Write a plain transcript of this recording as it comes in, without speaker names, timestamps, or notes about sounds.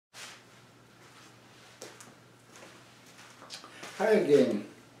Hi again.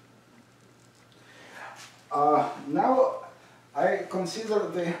 Now I consider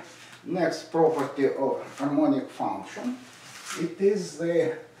the next property of harmonic function. It is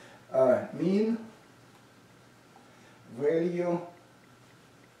the mean value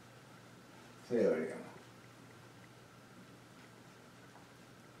theorem.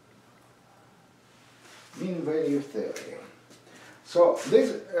 Mean value theorem. So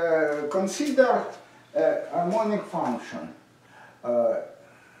this consider a harmonic function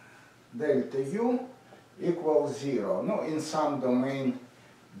delta u equals 0, no, in some domain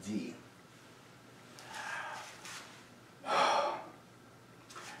D.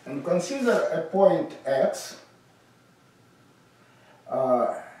 And consider a point x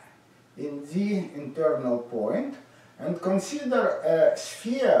in the internal point, and consider a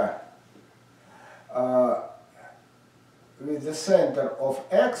sphere with the center of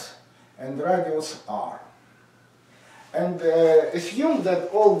x and radius r. And assume that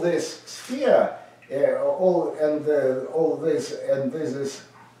all this sphere, all this is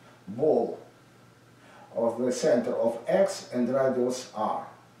ball of the center of x and radius r.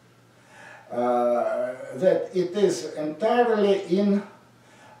 That it is entirely inside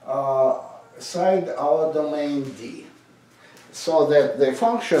our domain D, so that the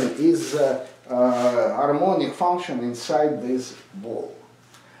function is a harmonic function inside this ball.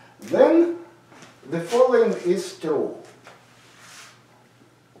 Then the following is true.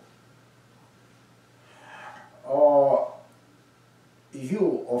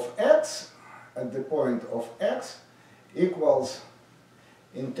 U of x at the point of x equals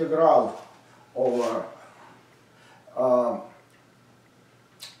integral over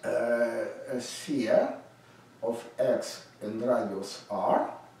a sphere of x and radius r,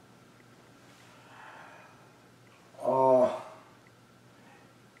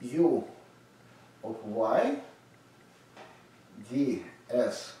 u of y dsy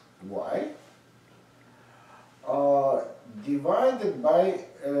divided by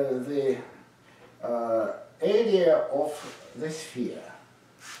the area of the sphere.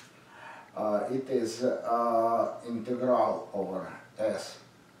 It is integral over s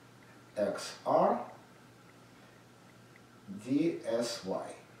xr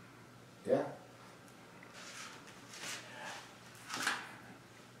dsy. Yeah.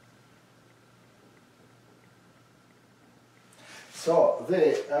 So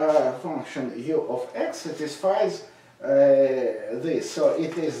the function u of x satisfies this. So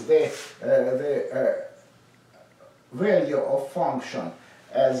it is the value of function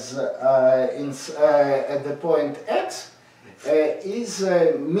as at the point x is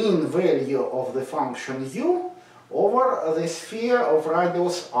mean value of the function u over the sphere of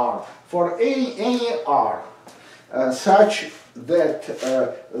radius r for any r such that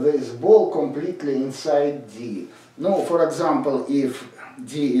this ball completely inside D. No, for example, if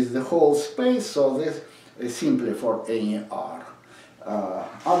D is the whole space, so this is simply for any r.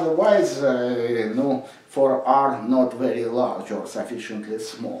 Otherwise, no, for r not very large or sufficiently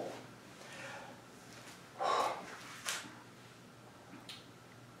small.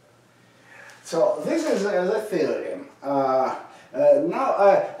 So this is the theorem. Now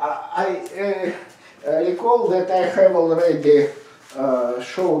I recall that I have already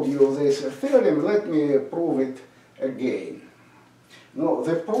showed you this theorem. Let me prove it again. No,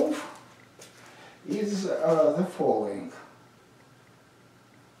 the proof is the following.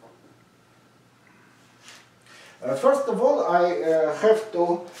 First of all, I have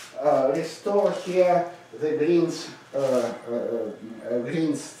to restore here the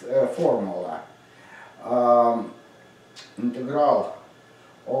Green's formula. Integral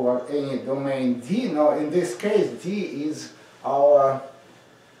over any domain D. Now, in this case, D is our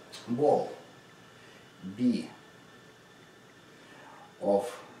ball B of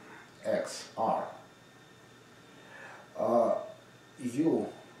xr. U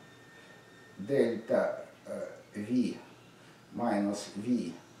delta v minus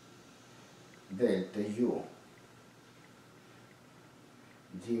v delta u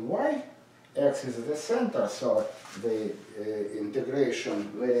dy. X is the center, so the integration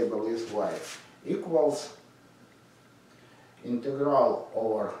variable is y, equals integral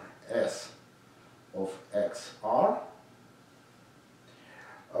over s of xr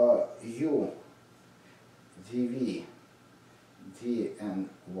u dv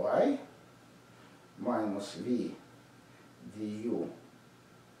dny minus v du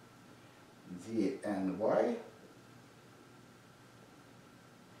dny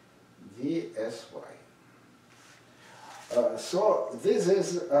dsy. So this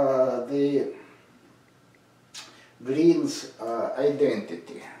is the Green's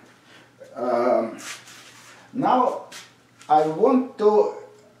identity. Now I want to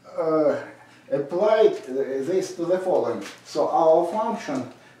apply this to the following. So our function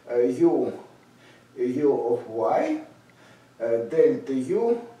u of y, delta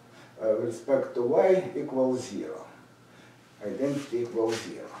u with respect to y equals 0. Identity equals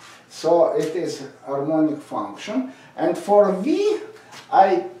 0. So it is harmonic function, and for v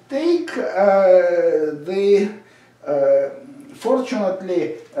I take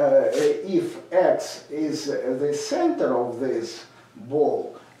fortunately if x is the center of this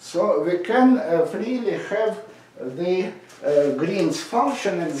ball, so we can freely have the Green's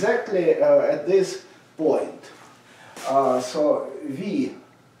function exactly at this point. So v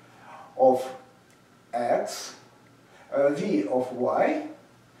of x, v of y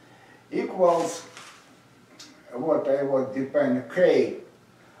equals what I would depend k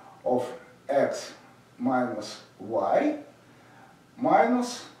of x minus y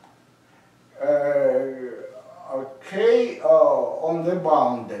minus k on the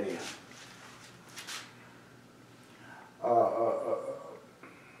boundary.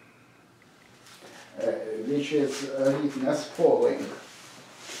 Which is written as following.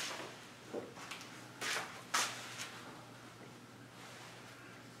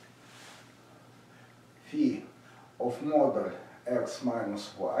 Phi of model x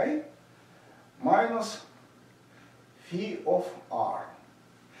minus y minus phi of r.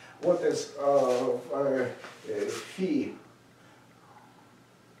 What is phi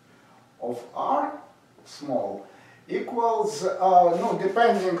of r, small, equals, no,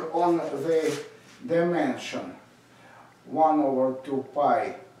 depending on the dimension, 1 over 2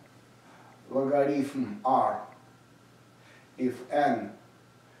 pi logarithm r if n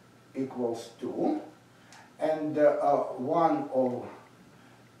equals 2, and 1 over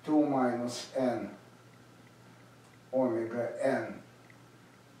 2 minus n omega n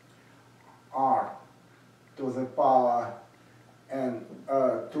r to the power n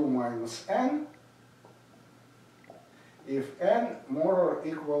 2 minus n if n more or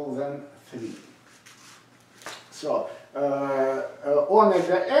equal than 3. So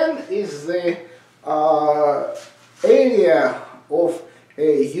omega n is the area of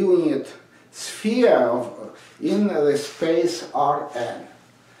a unit sphere in the space Rn.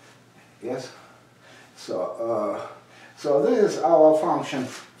 Yes. So so this is our function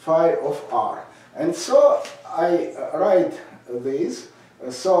phi of r, and so I write this.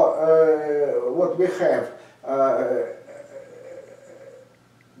 So what we have,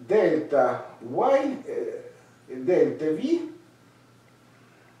 delta y, delta v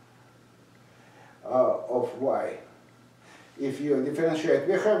of y. If you differentiate,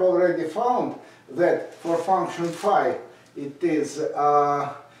 we have already found that for function phi it is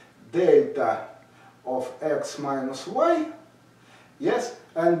delta of x minus y, yes,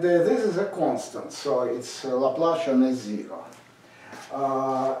 and this is a constant, so its Laplacian is 0.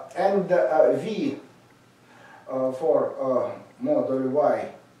 And v for model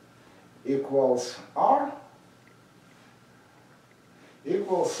y equals r,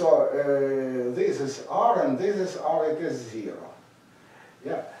 equals, so this is r and this is r, it is 0.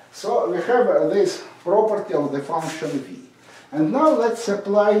 Yeah. So we have this property of the function v. And now let's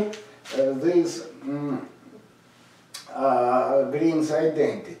apply this Green's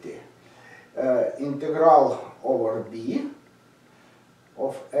identity. Integral over b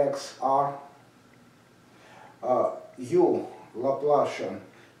of xr u Laplacian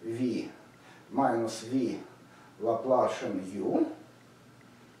v minus v Laplacian u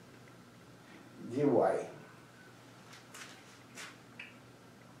dy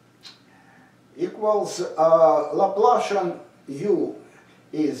equals Laplacian u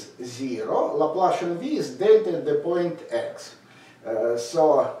is 0, Laplacian v is delta at the point x.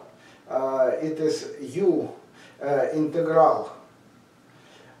 So it is u integral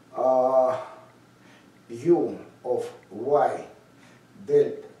u of y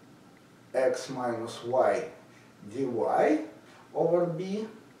delta x minus y dy over b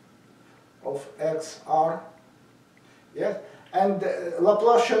of xr. Yes, and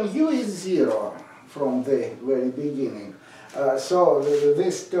Laplacian u is 0 from the very beginning. So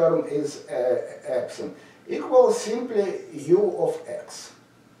this term is absent. Equals simply u of x.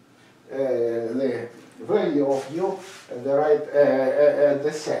 The value of u at the right at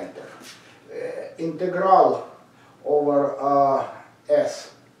the center. Integral over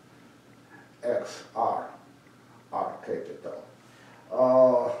s x r capital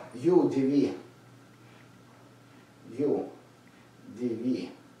u dv dny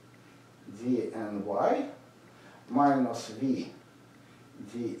minus v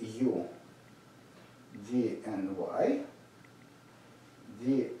du dny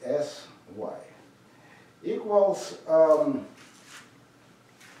dsy equals equals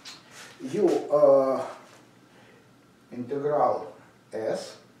u integral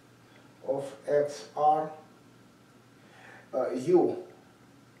s of xr u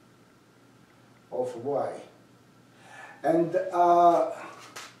of y. And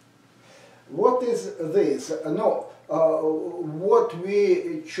what is this? What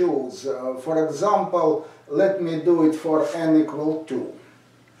we choose. For example, let me do it for n equal 2.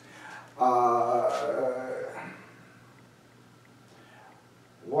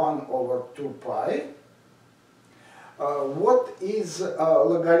 1 over 2 pi. What is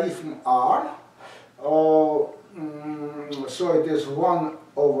logarithm r? So it is 1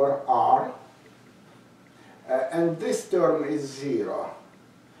 over r. And this term is 0.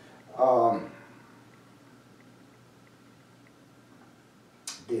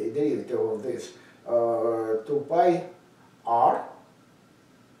 The derivative of this 2 pi r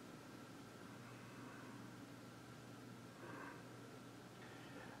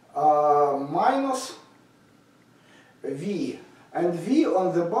minus v, and v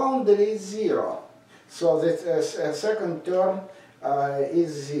on the boundary is 0. So the second term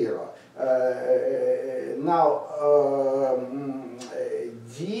is 0. Now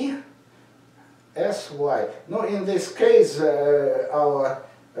d sy. No, in this case our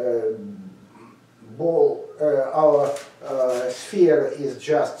sphere is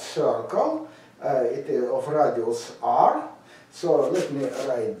just circle. It is of radius r. So let me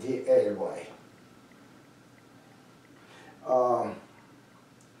write dly.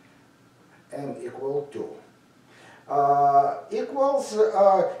 N equal 2. Equals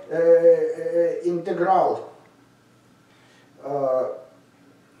integral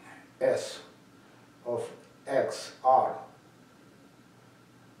s of xr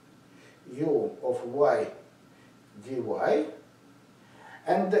u of y dy,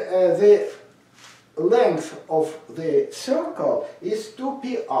 and the length of the circle is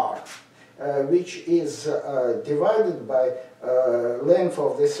 2pr, which is divided by length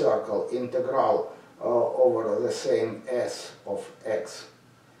of the circle, integral over the same s of x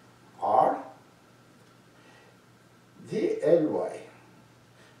r dly.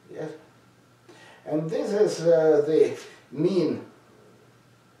 Yes, and this is the mean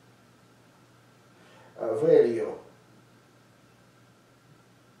value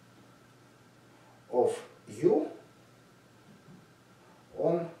of u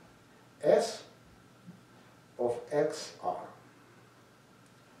on s of xr.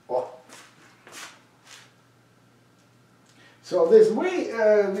 So this way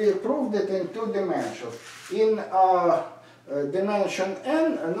we proved it in 2 dimensions. In dimension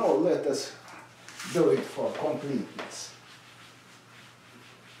n, no, let us do it for completeness.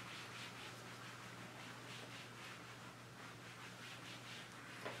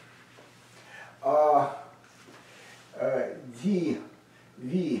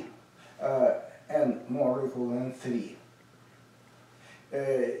 dv n more equal than 3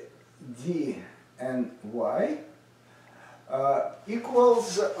 d n y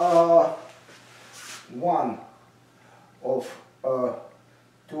equals 1 of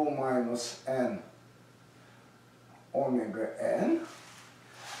 2 minus n omega n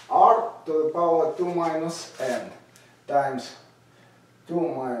r to the power 2 minus n times 2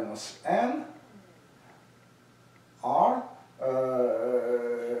 minus n r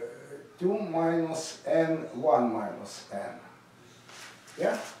 2 minus n 1 minus n.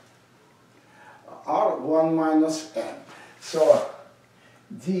 Yeah? R 1 minus n. So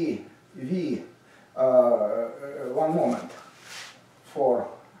dv, one moment, for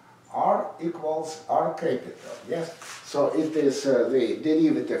r equals r capital. Yes? So it is the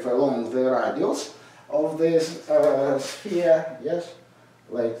derivative along the radius of this sphere. Yes?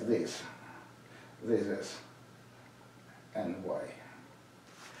 Like this. This is ny.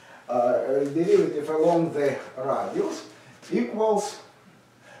 Derivative along the radius equals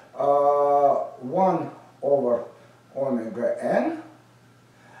 1 over omega n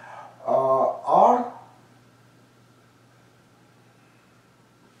r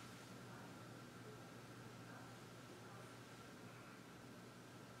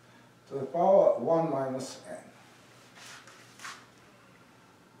to the power 1 minus n.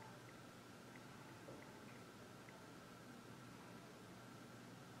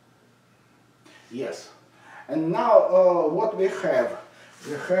 Yes. And now what we have?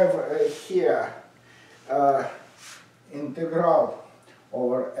 We have here integral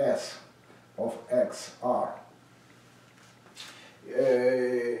over s of xr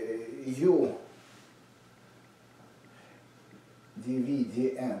u dv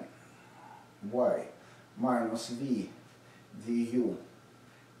dn y minus v du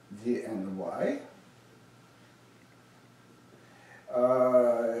dny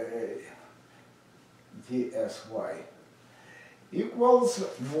dsy equals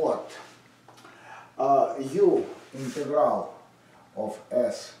what? U integral of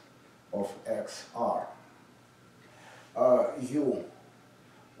s of xr u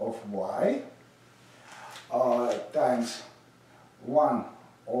of y times 1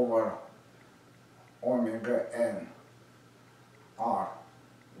 over omega n r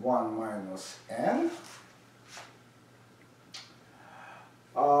 1 minus n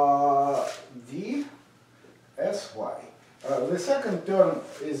d sy. The second term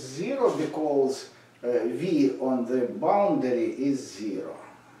is 0 because v on the boundary is 0.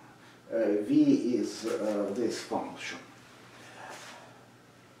 V is this function.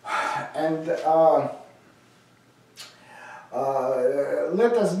 And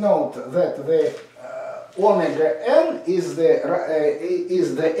let us note that the omega n is the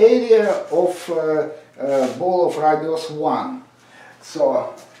area of ball of radius 1.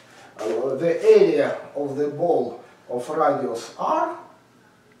 So the area of the ball of radius r,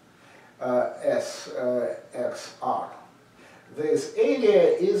 xr, this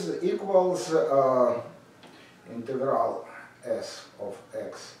area is equals integral s of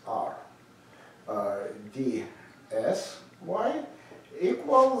xr dsy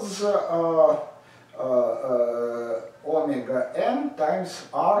equals omega n times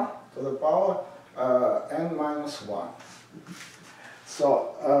r to the power n minus 1.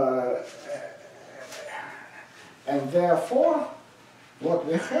 So, and therefore, what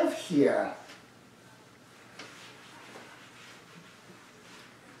we have here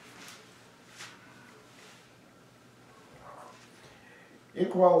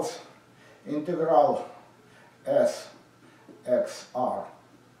equals integral s xr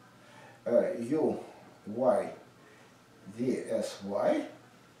u y dsy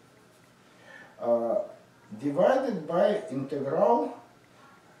divided by integral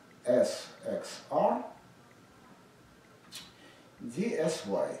s xr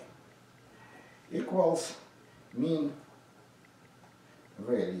dsy equals mean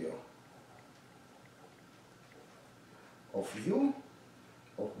value of u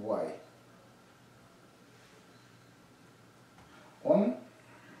of y on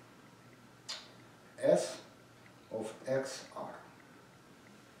s of xr.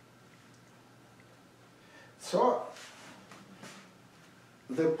 So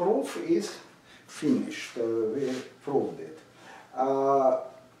the proof is finished. We proved it.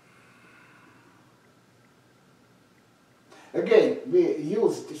 Again, we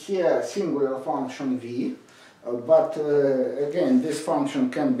used here singular function v, but again, this function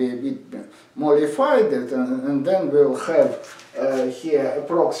can be a bit modified, and then we'll have here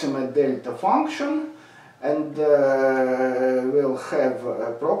approximate delta function, and we'll have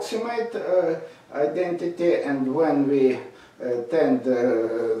approximate identity, and when we tend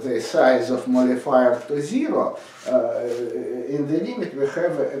the size of modifier to 0, in the limit we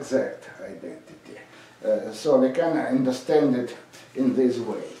have exact identity. So we can understand it in this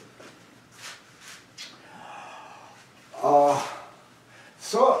way.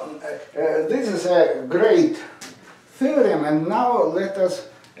 This is a great theorem, and now let us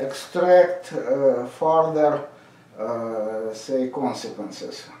extract further, say,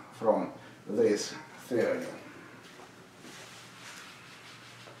 consequences from this theorem.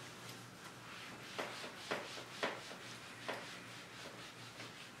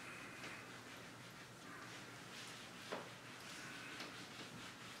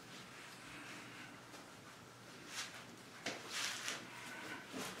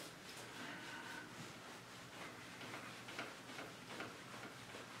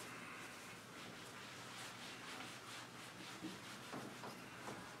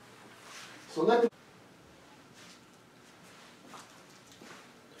 So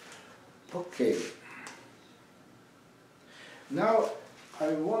okay. Now I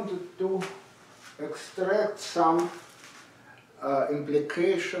wanted to extract some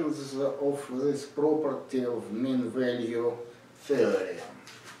implications of this property of mean value theorem.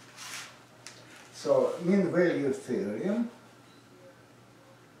 So mean value theorem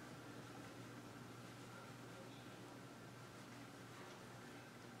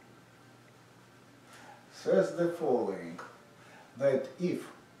says the following, that if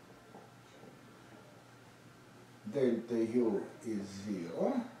delta u is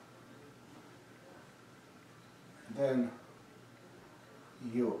 0, then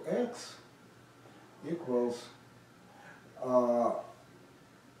ux equals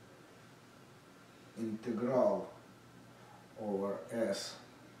integral over s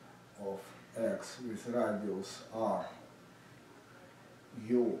of x with radius r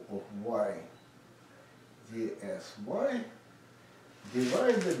u of y dsy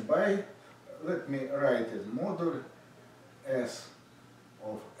divided by, let me write it, module S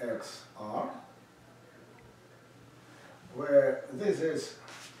of xr, where this is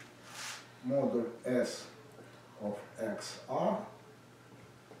module S of xr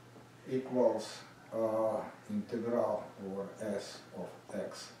equals integral over S of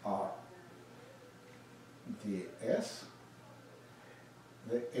xr ds,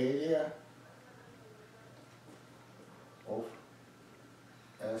 the area of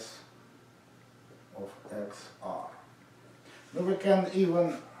S of xr. Now we can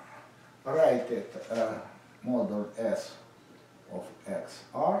even write it module S of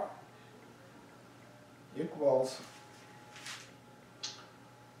xr equals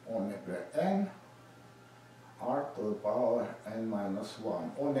omega n r to the power n minus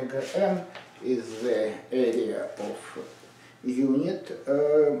 1. Omega n is the area of unit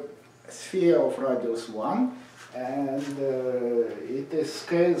sphere of radius 1, and it is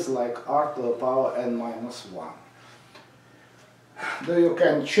scales like r to the power n minus 1. Though you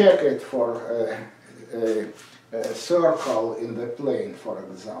can check it for a circle in the plane, for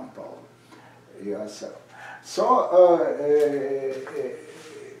example, yourself. So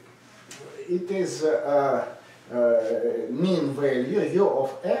it is mean value u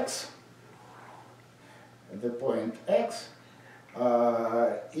of x at the point x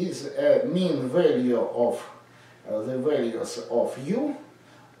is a mean value of the values of u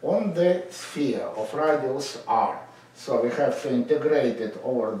on the sphere of radius r. So we have to integrate it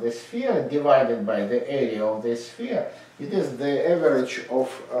over the sphere divided by the area of the sphere. It is the average of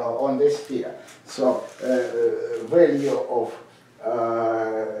on the sphere. So value of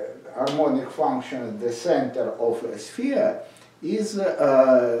harmonic function at the center of a sphere is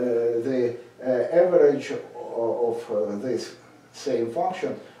the average of this same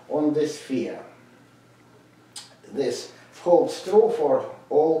function on the sphere. This holds true for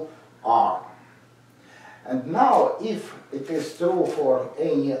all r. And now, if it is true for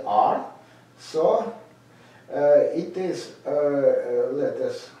any r, so it is, let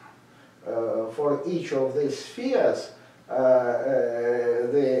us, for each of these spheres,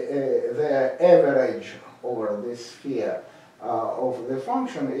 the average over this sphere of the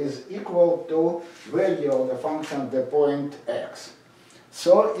function is equal to value of the function at the point x.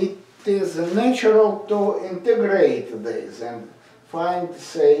 So it is natural to integrate this and find,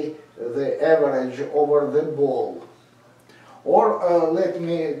 say, the average over the ball. Or let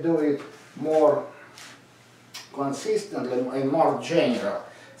me do it more consistently and more general.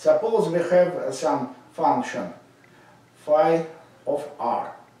 Suppose we have some function phi of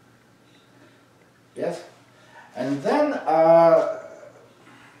r. Yes? And then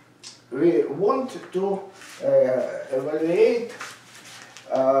we want to evaluate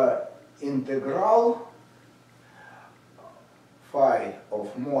integral phi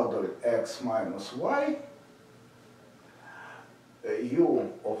of module x minus y,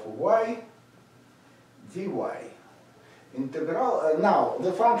 u of y, dy. Integral, now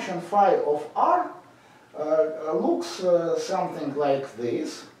the function phi of r looks something like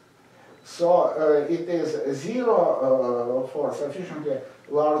this. So it is 0 for sufficiently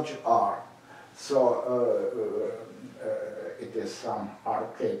large r. So it is some r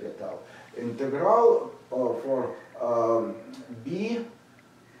capital. Integral for b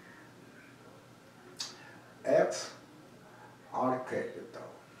x r capital.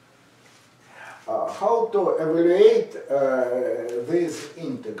 How to evaluate this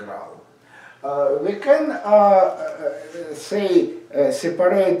integral? We can say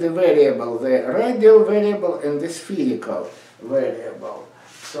separate the variable, the radial variable and the spherical variable.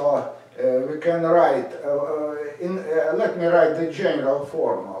 So we can write, let me write the general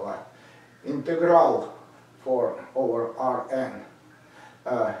formula. Integral for over Rn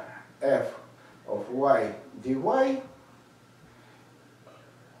f of y dy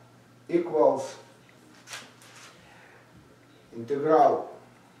equals integral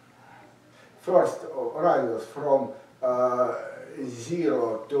first radius from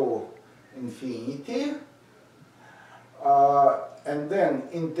 0 to infinity, and then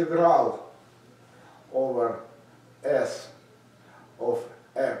integral over s of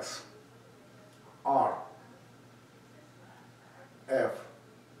x r f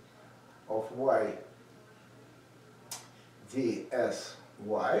of y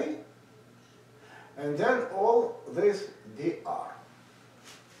dsy, and then all this dr.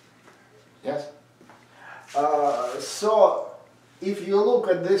 Yes? So if you look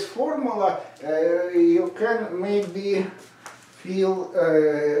at this formula, you can maybe feel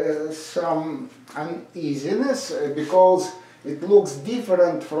some uneasiness because it looks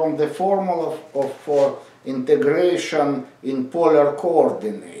different from the formula for integration in polar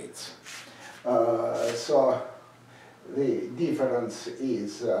coordinates. So the difference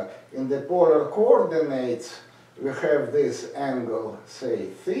is in the polar coordinates we have this angle, say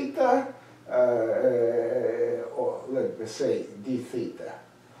theta, or let me say d theta.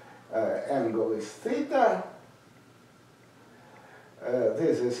 Angle is theta,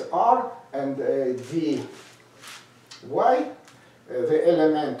 this is r, and dy, the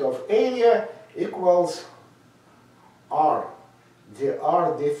element of area, equals r,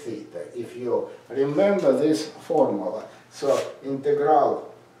 dr d theta, if you remember this formula. So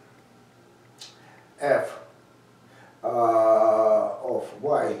integral f of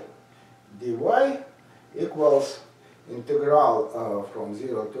y dy equals integral from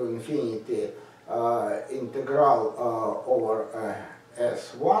 0 to infinity integral over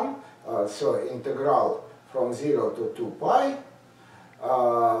S1, so integral from 0 to 2 pi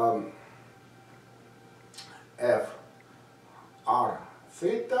f r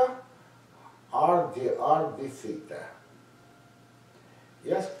theta r dr d theta.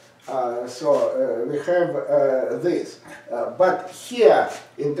 Yes? So we have this, but here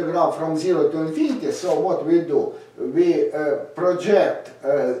integral from 0 to infinity, so what we do, we project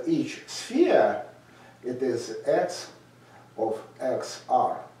each sphere, it is x of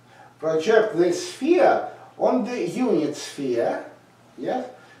xr, project this sphere on the unit sphere, yes?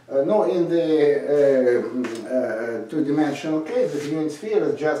 No, in the two-dimensional case, the unit sphere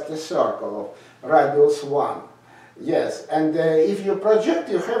is just a circle of radius 1. Yes, and if you project,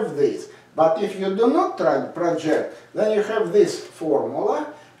 you have this. But if you do not project, then you have this formula.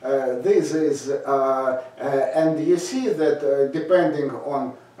 This is, and you see that depending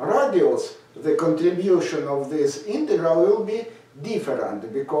on radius, the contribution of this integral will be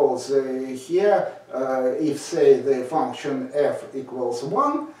different, because here, if say the function f equals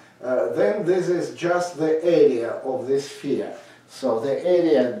 1, then this is just the area of the sphere. So the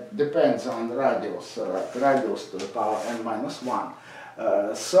area depends on radius, radius to the power n minus 1.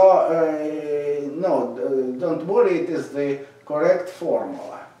 No, don't worry, it is the correct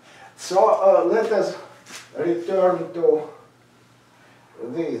formula. So let us return to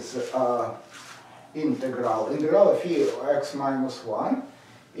this integral. Integral phi of x minus 1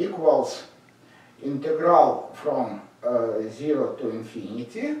 equals integral from 0 to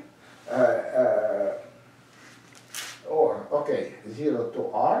infinity, or, okay, 0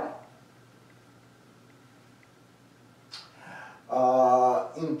 to r,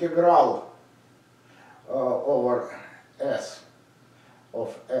 integral over s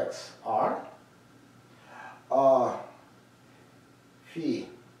of xr, phi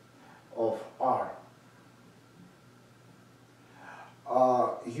of r,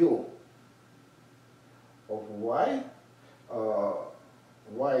 u of y,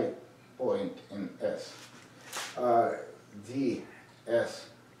 y point in s, dsy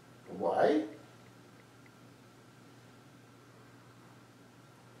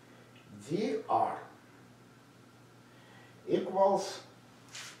dr equals,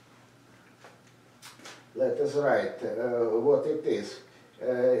 let us write what it is,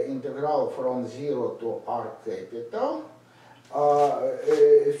 integral from 0 to r capital.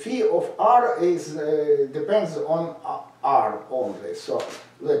 Phi of r is depends on r only, so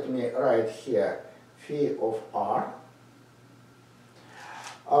let me write here phi of r.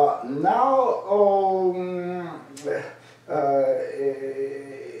 Now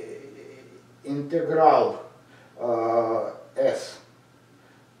integral s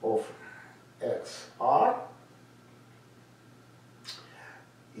of xr,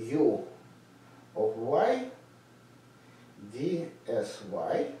 u of y,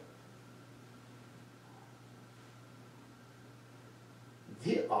 dsy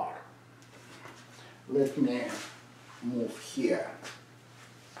dr. Let me move here.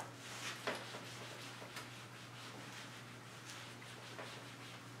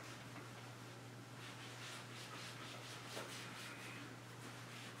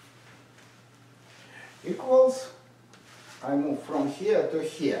 Equals, I move from here to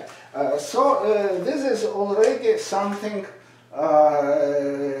here. This is already something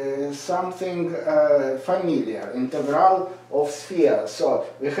familiar, integral of sphere. So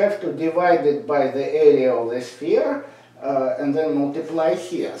we have to divide it by the area of the sphere and then multiply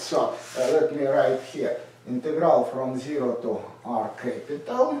here. So let me write here, integral from 0 to r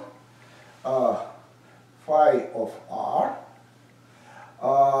capital, phi of r,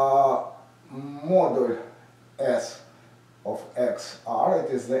 module s of xr,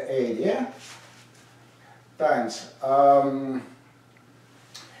 it is the area, times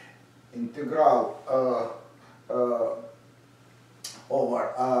integral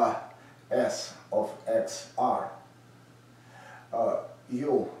over s of xr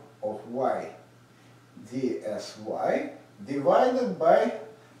u of y dsy divided by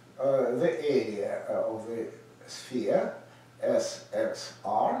the area of the sphere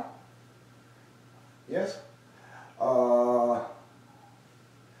sxr, yes,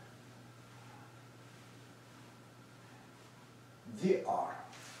 dr.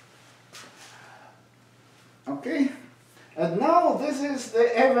 Okay, and now this is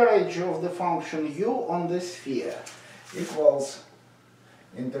the average of the function u on the sphere equals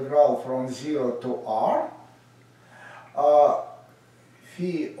integral from 0 to r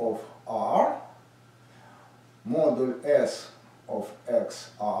phi of r module s of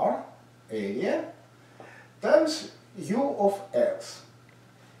xr area times u of x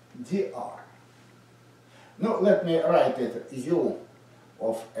dr. Now let me write it u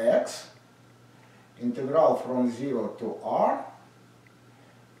of x integral from 0 to r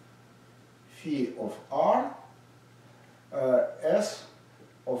phi of r s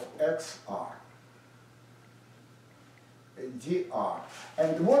of xr dr.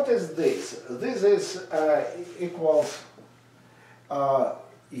 And what is this? This is equals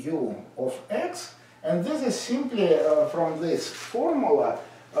u of x, and this is simply from this formula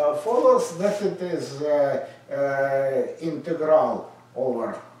follows that it is integral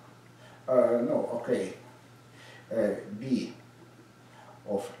over b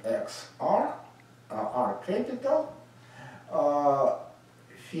of xr, r capital,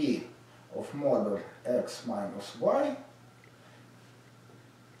 phi of model x minus y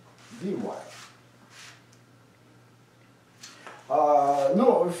dy.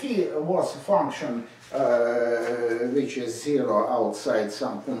 No, phi was a function which is 0 outside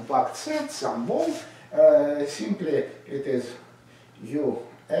some compact set, some ball. Simply it is u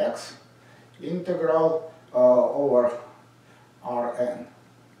x integral over Rn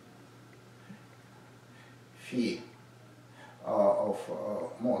phi of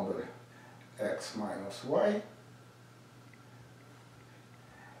model x minus y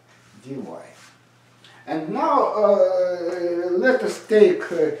dy. And now let us take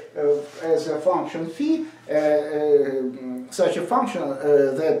as a function phi such a function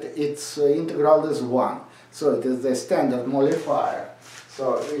that its integral is 1. So it is the standard modifier.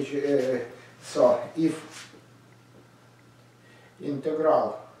 So if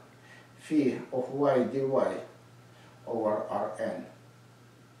integral phi of y dy over Rn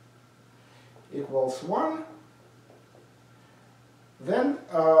equals 1, then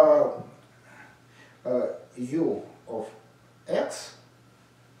u of x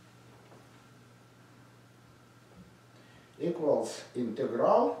equals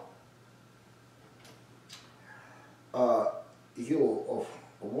integral u of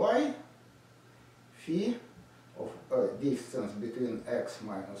y phi of distance between x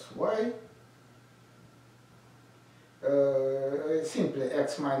minus y, simply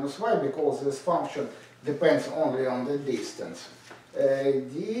x minus y, because this function depends only on the distance,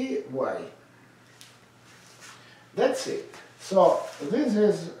 dy. That's it. So this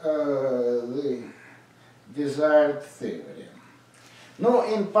is the desired theorem. Now,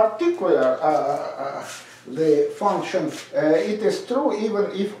 in particular, the function, it is true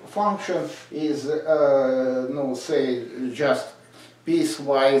even if function is, no, say, just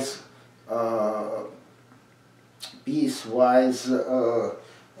piecewise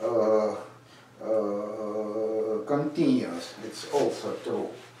continuous. It's also true.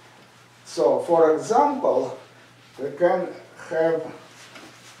 So, for example, we can have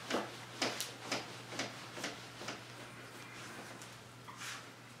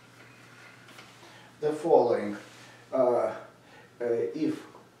the following. If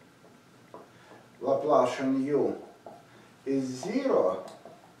Laplacian u is 0,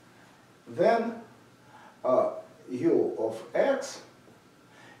 then u of x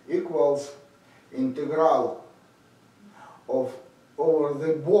equals integral of over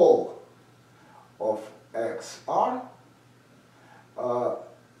the ball of xr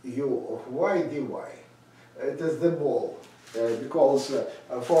u of y dy. It is the ball, because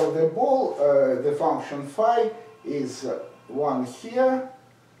for the ball the function phi is 1 here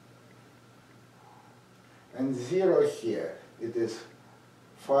and 0 here. It is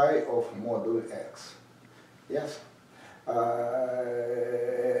phi of module x. Yes?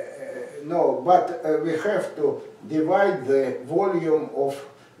 No, but we have to divide the volume of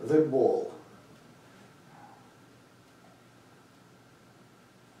the ball.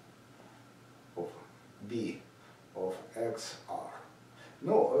 Of b of xr.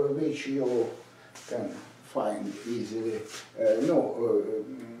 No, which you can find easily.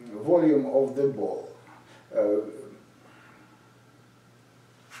 Volume of the ball.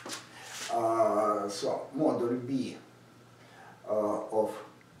 so module B of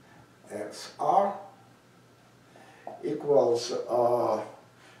xr equals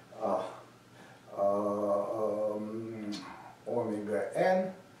omega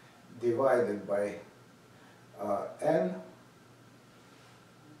n divided by n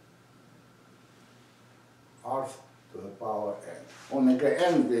r to the power n. Omega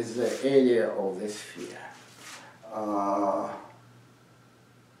n is the area of the sphere.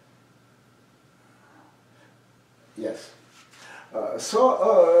 Yes.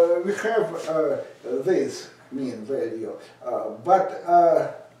 So we have this mean value, but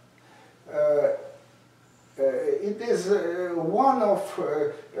it is one of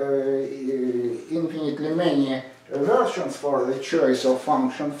infinitely many versions for the choice of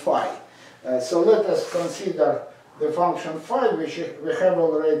function phi. So let us consider the function phi, which we have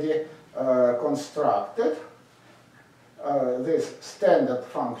already constructed. This standard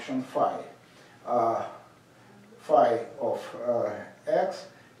function phi, phi of x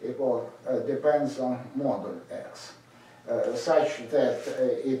depends on module x, such that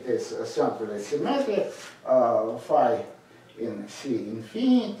it is simply symmetric. Phi in C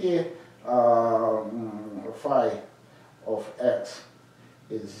infinity, phi of x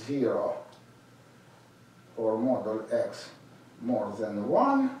is 0 for module x more than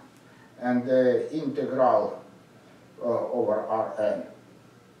 1, and the integral over Rn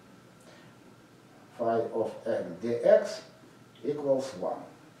phi of x dx equals 1.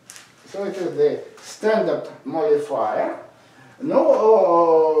 So it is the standard modifier.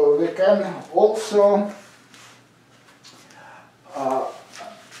 Now we can also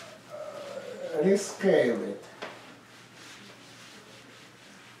rescale it.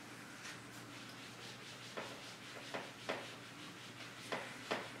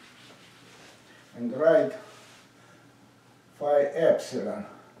 And write phi epsilon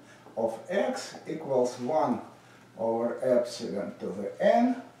of x equals 1 over epsilon to the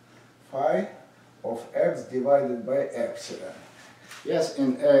n phi of x divided by epsilon. Yes,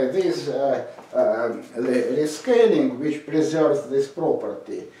 in this the rescaling which preserves this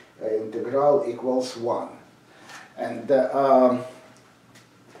property, integral equals 1. And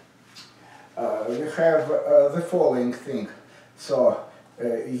we have the following thing. So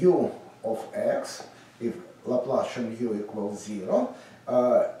u of x, if Laplacian u equals 0,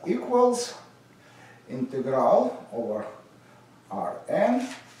 equals integral over Rn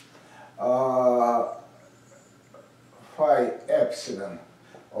phi epsilon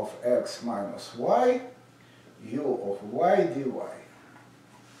of x minus y, u of y dy.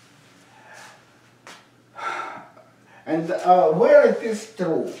 And where it is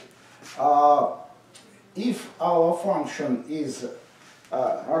true, if our function is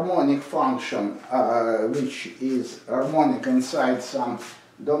harmonic function which is harmonic inside some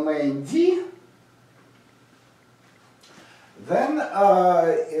domain D, then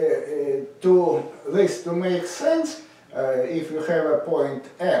to make sense, if you have a point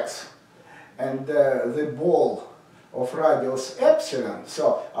x and the ball of radius epsilon,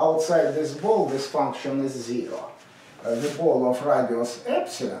 so outside this ball this function is 0. The ball of radius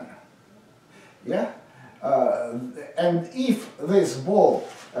epsilon, yeah? And if this ball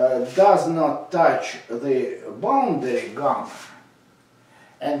does not touch the boundary gamma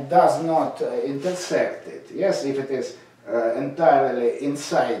and does not intersect it, yes, if it is entirely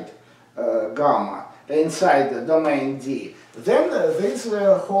inside gamma, inside the domain D, then this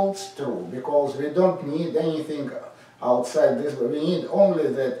holds true, because we don't need anything outside this. We need only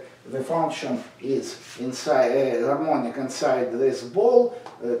that the function is inside harmonic inside this ball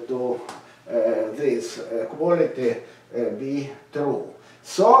to this quality be true.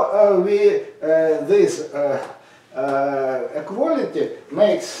 So this equality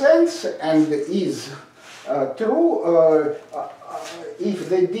makes sense and is true if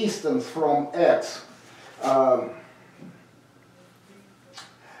the distance from x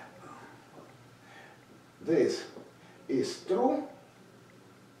this is true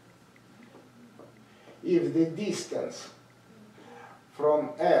if the distance from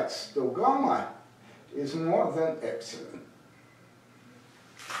x to gamma is more than epsilon.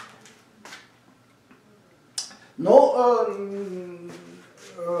 No,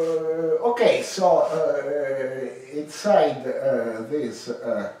 okay, so inside this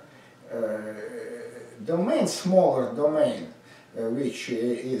domain, smaller domain, which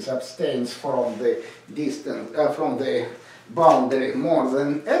is abstains from the distance, from the boundary more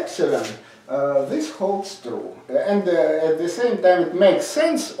than epsilon, this holds true. And at the same time it makes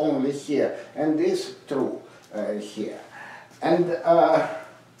sense only here and is true here. And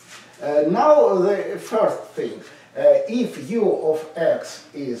now the first thing, if u of x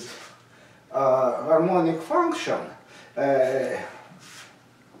is harmonic function,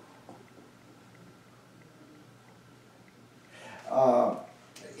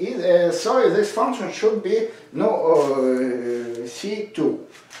 so this function should be C2.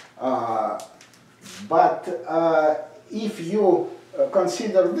 But if you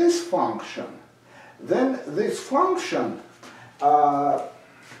consider this function, then this function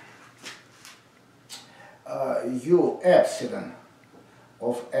u epsilon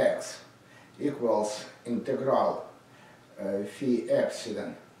of x equals integral phi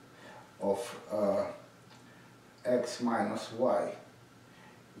epsilon of x minus y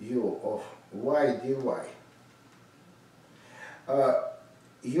u of y dy.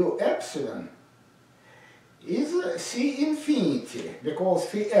 U epsilon is C infinity, because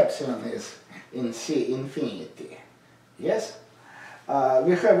phi epsilon is in C infinity. Yes?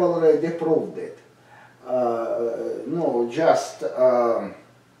 We have already proved it. No, just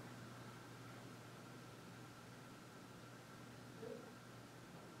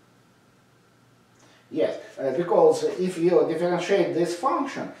yes, because if you differentiate this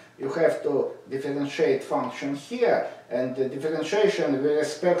function, you have to differentiate function here, and the differentiation with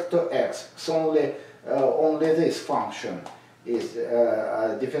respect to x. So only this function is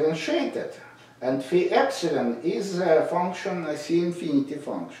differentiated, and phi epsilon is a function, a C infinity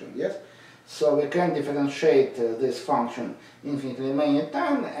function. Yes, so we can differentiate this function infinitely many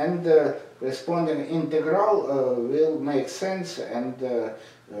times, and corresponding integral will make sense, and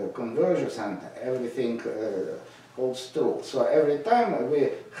converges and everything holds true. So every time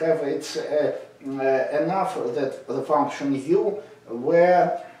we have it's enough that the function u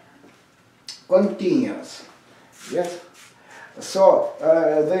were continuous. Yes. So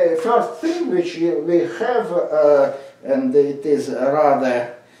the first thing which we have, and it is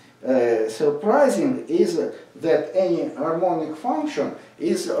rather surprising, is that any harmonic function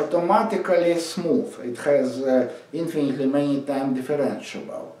is automatically smooth. It has infinitely many times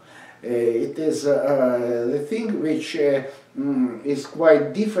differentiable. It is the thing which is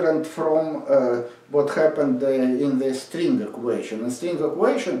quite different from what happened in the string equation. In the string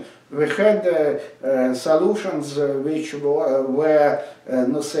equation, we had solutions which were,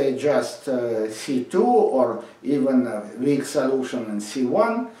 no, say, just C2 or even a weak solution in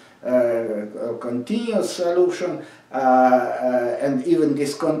C1, a continuous solution, and even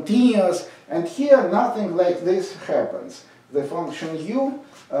discontinuous. And here nothing like this happens. The function u,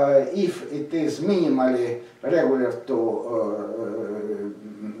 if it is minimally regular to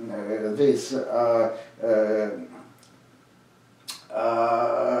this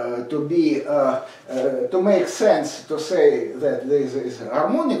to make sense to say that this is a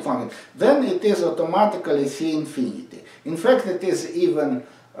harmonic function, then it is automatically C infinity. In fact, it is even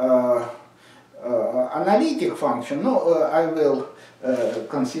analytic function. No, I will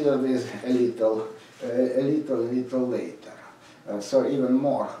consider this a little later. So even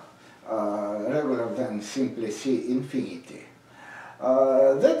more regular than simply C infinity.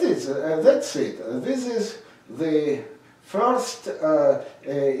 That's it. This is the first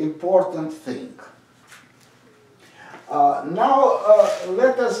important thing. Now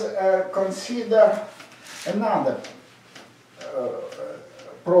let us consider another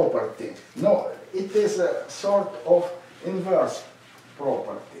property. No, it is a sort of inverse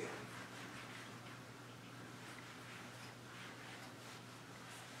property.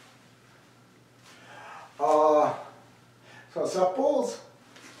 So suppose,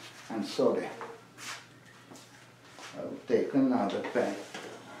 I'm sorry, I will take another pen.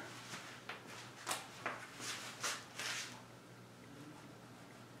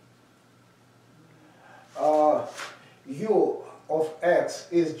 U of x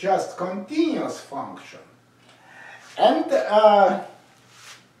is just continuous function, and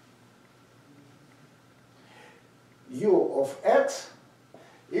u of x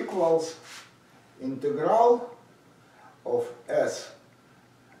equals integral of s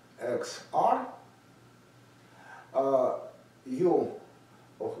xr u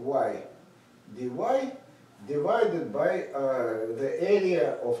of y dy divided by the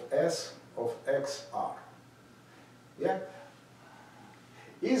area of s of xr. Yeah?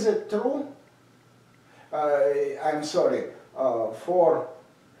 Is it true? I'm sorry, for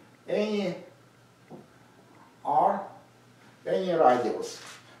any r, any radius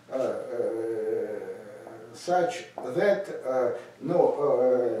such that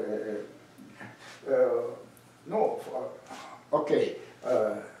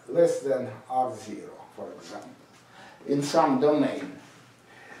less than r0, for example, in some domain.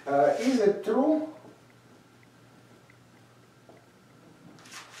 Is it true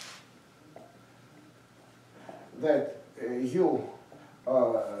that u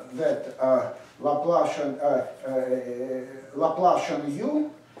that Laplacian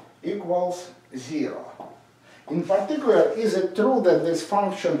u equals 0. In particular, is it true that this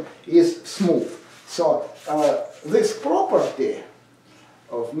function is smooth? So this property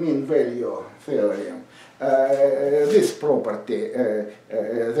of mean value theorem, this property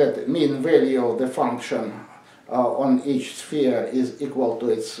that mean value of the function on each sphere is equal to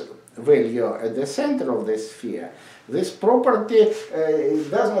its value at the center of the sphere, this property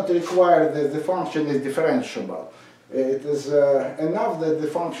does not require that the function is differentiable. It is enough that the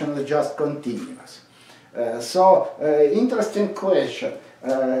function is just continuous. Interesting question.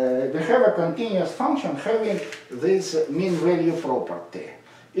 We have a continuous function having this mean value property.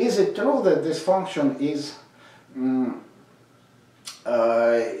 Is it true that this function is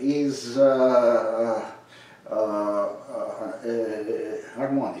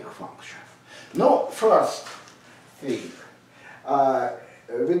harmonic function? No, first thing,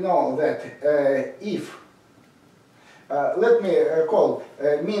 we know that if, let me call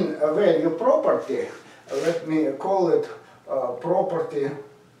mean value property, let me call it property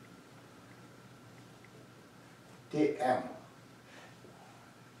Tm.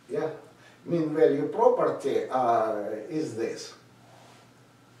 Yeah, mean value property is this.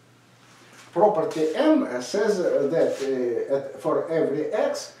 Property M says that for every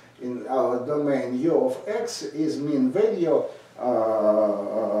x in our domain u of x is mean value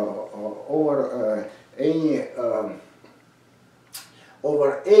over any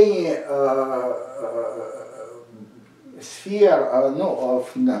sphere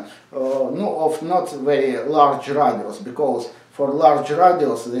of not very large radius, because for large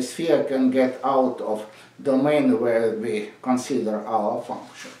radius the sphere can get out of domain where we consider our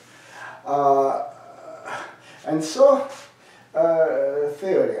function. And so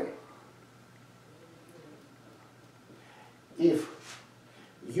theorem, if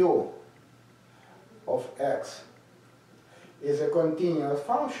u of x is a continuous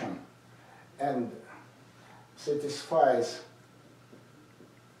function and satisfies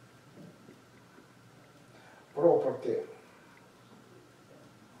property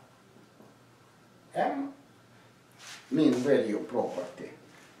M, mean value property,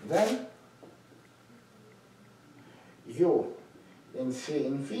 then u in C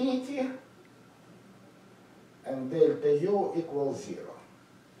infinity and delta u equals 0.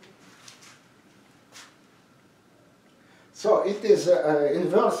 So it is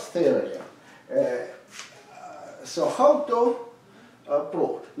inverse theorem. So how to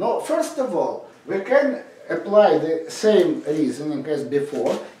prove? Now, first of all, we can apply the same reasoning as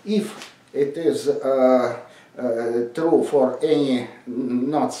before if it is true for any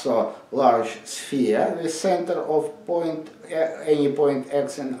not so large sphere, the center of any point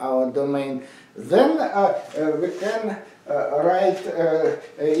x in our domain. Then we can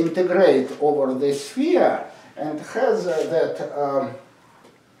integrate over the sphere, and has that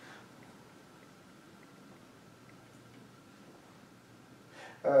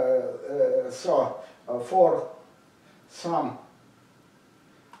for some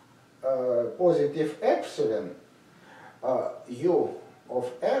positive epsilon, u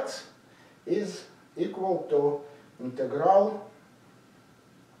of x is equal to integral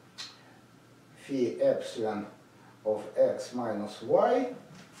phi epsilon of x minus y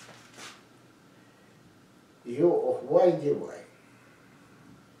u of y dy.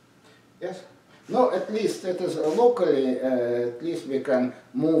 Yes? No, at least it is locally, at least we can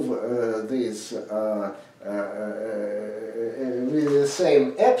move this with the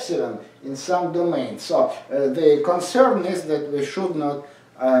same epsilon in some domain. So the concern is that we should not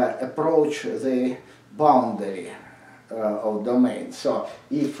approach the boundary of domain. So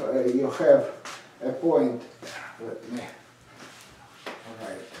if you have a point, let me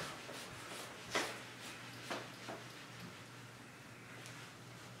write.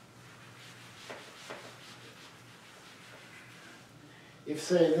 If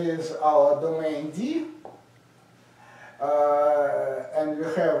say this is our domain D, and we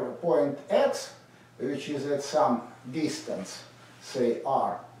have a point x, which is at some distance, say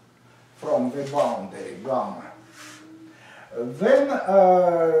r, from the boundary gamma, then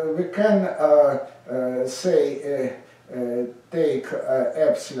we can say take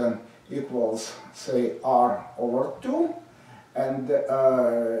epsilon equals say r over 2, and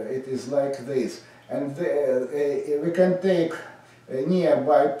it is like this, and we can take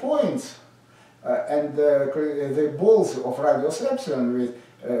nearby points and the balls of radius epsilon with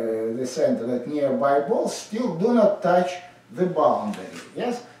the center at nearby balls still do not touch the boundary.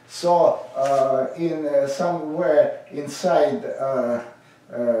 Yes, so in somewhere inside a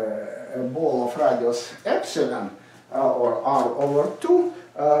ball of radius epsilon, or r over 2,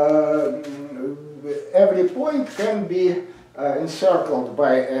 every point can be encircled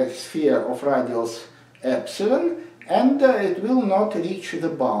by a sphere of radius epsilon, and it will not reach the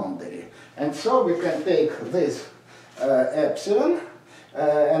boundary. And so we can take this epsilon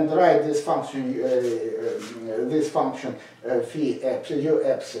and write this function phi epsilon, u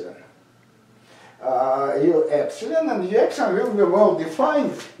epsilon. U epsilon, and u epsilon will be well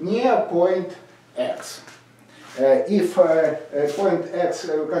defined near point x. If point x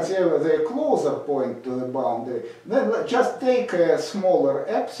consider the closer point to the boundary, then just take a smaller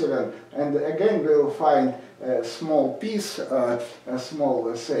epsilon, and again we'll find a small piece, a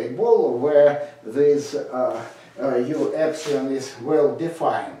small, say, ball, where this u epsilon is well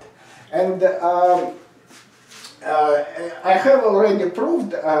defined. And I have already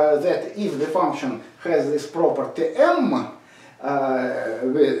proved that if the function has this property m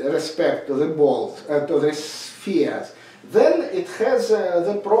with respect to the balls, to the spheres, then it has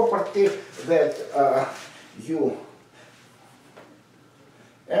the property that u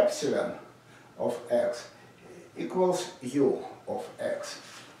epsilon of x equals u of x,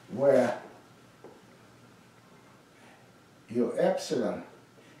 where u epsilon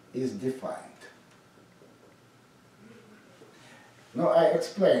is defined. No, I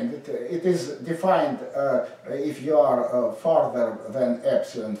explained it. It is defined if you are farther than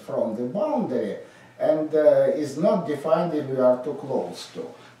epsilon from the boundary, and is not defined if you are too close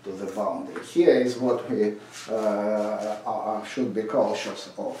to the boundary. Here is what we should be cautious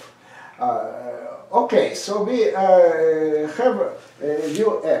of. Okay, so we have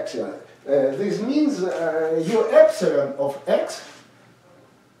u epsilon. This means u epsilon of x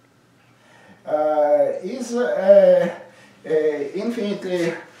is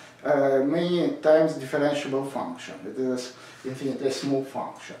infinitely many times differentiable function. It is infinitely smooth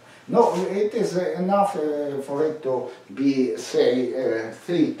function. No, it is enough for it to be, say,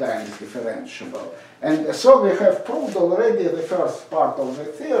 3 times differentiable. And so we have proved already the first part of the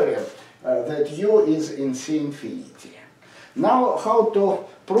theorem that u is in C infinity. Now, how to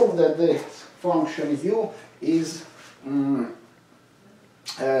prove that this function u is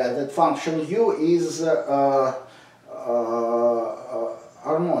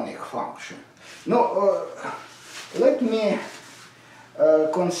harmonic function. Now, let me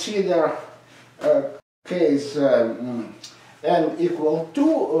consider case n equal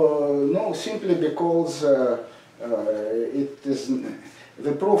 2, no, simply because it is,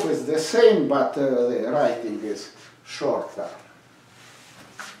 the proof is the same, but the writing is shorter.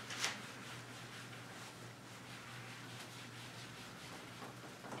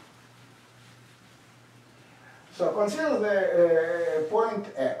 So consider the point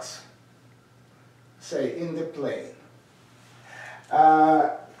x, say, in the plane.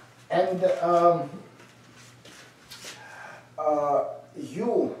 And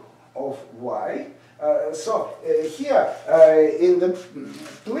u of y. So here in the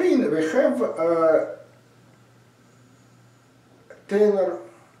plane we have Taylor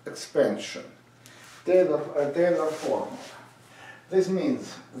expansion, Taylor formula. This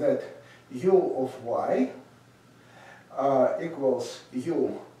means that u of y equals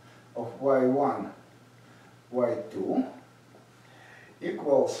u of y1, y2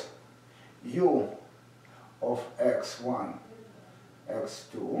 equals u of x1,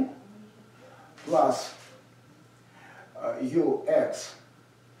 x2 plus ux,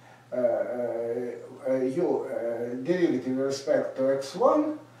 derivative with respect to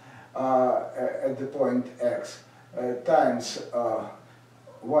x1 at the point x times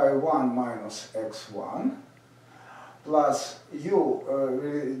y1 minus x1 plus u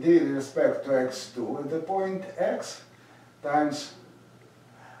derivative with respect to x2 at the point x times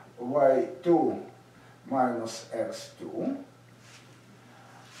y2 minus x2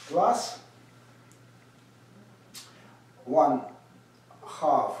 plus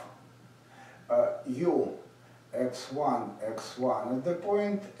 1/2 u x1 at the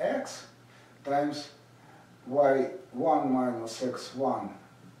point x times y1 minus x1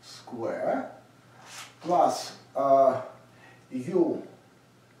 square plus u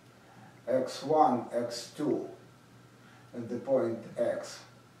x1 x2 at the point x,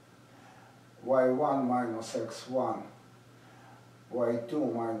 y1 minus x1,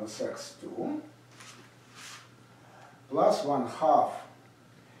 y2 minus x2, plus 1/2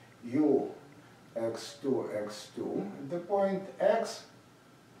 u x2 x2 at the point x,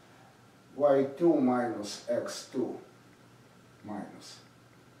 y2 minus x2 minus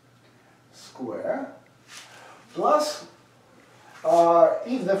square, plus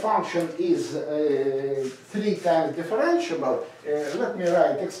if the function is 3 times differentiable, let me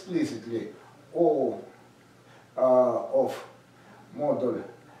write explicitly all of module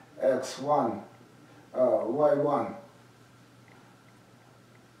x1 y1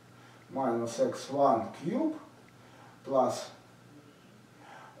 minus x1 cube plus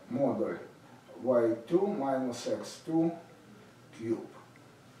module y2 minus x2 cube.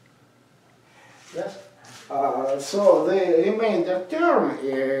 Yes? So the remainder term,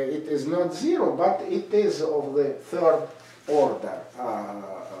 it is not 0, but it is of the third order.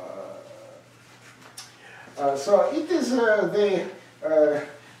 So it is the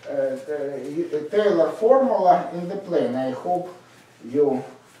Taylor formula in the plane. I hope you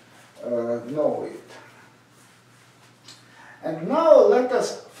know it. And now let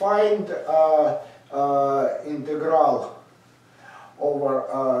us find integral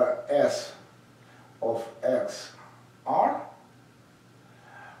over S of x r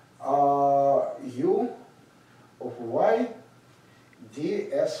u of y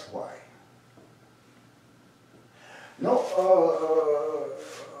dsy. Now,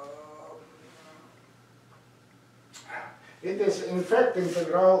 it is in fact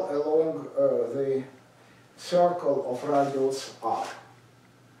integral along the circle of radius r.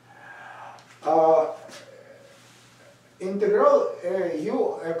 Integral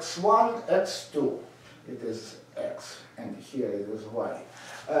u x1 x2, it is x, and here it is y.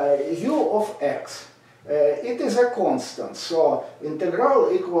 U of x, it is a constant, so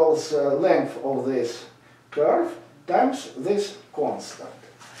integral equals length of this curve times this constant.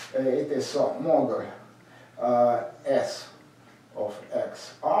 It is module s of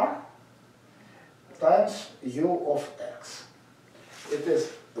x r times u of x. It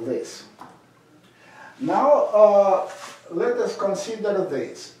is this. Now let us consider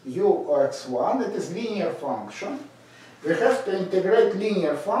this. U x1, it is linear function. We have to integrate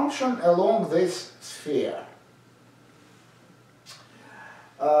linear function along this sphere.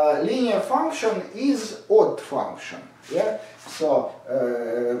 Linear function is odd function. Yeah? So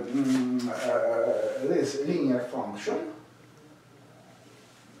this linear function,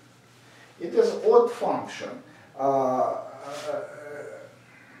 it is odd function.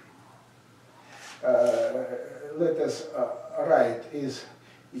 Let us write is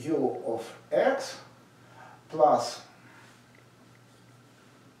u of x plus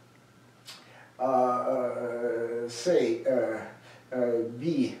say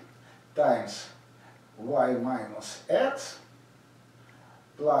b times y minus x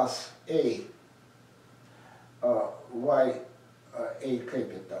plus a y a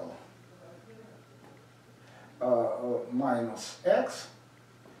capital minus x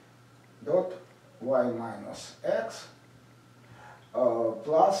dot y minus x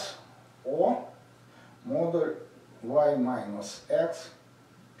plus o module y minus x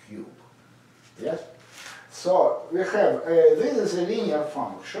cube. Yes? So we have, this is a linear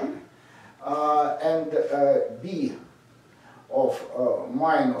function, and b of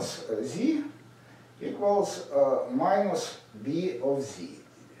minus z equals minus b of z.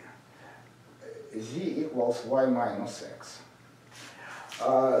 Z equals y minus x.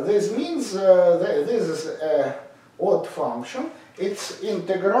 This means this is an odd function. Its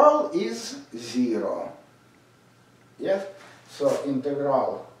integral is 0. Yes? So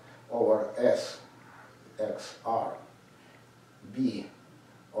integral over s x r b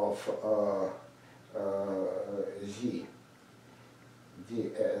of z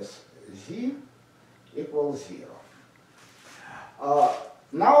ds z equals 0.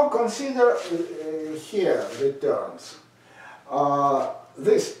 Now consider here the terms.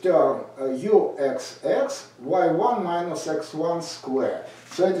 This term uxx y1 minus x1 square.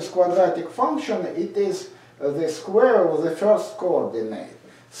 So it is quadratic function. It is the square of the first coordinate.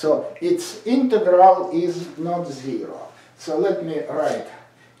 So its integral is not 0. So let me write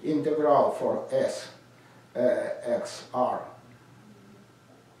integral for s x r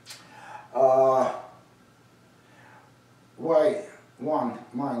y1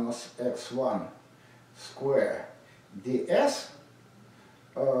 minus x1 square ds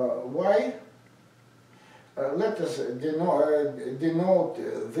y. Let us denote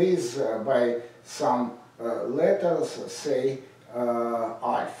this by some letters, say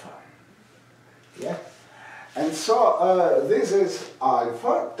alpha. Yeah? And so this is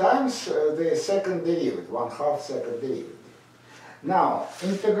alpha times the second derivative, 1/2 second derivative. Now,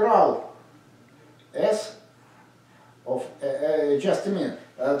 integral s of, just a minute,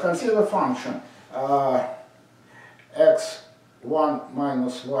 consider function x1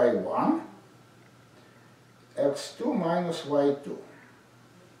 minus y1, x2 minus y2,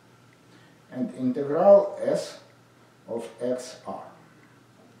 and integral s of xr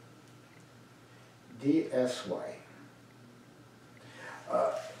dsy.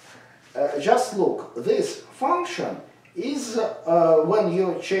 just look, this function is, when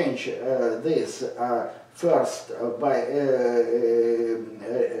you change this first by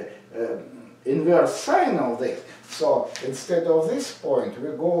inverse sine of this, so instead of this point we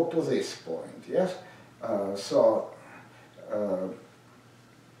go to this point, yes?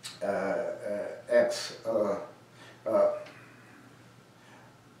 X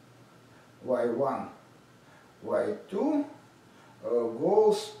y1, y2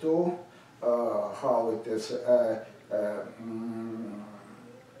 goes to how it is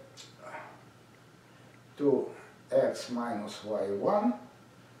to x minus y1,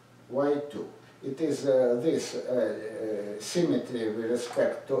 y2. It is this symmetry with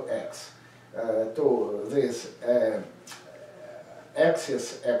respect to x, to this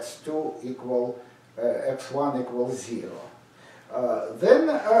axis x2 equal x1 equals 0. Then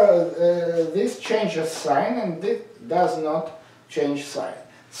this changes sign and this does not change sign.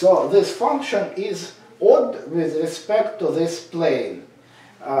 So this function is odd with respect to this plane.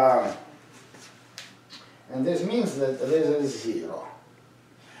 And this means that this is 0.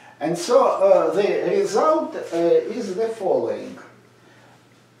 And so the result is the following.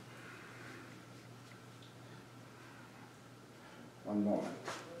 One moment.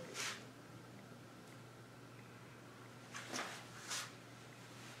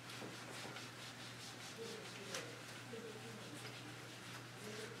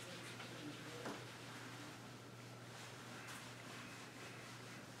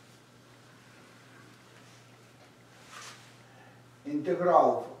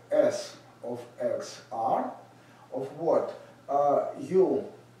 Integral of s of x r of what? U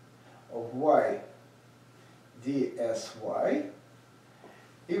of y dsy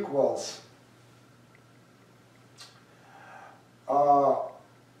equals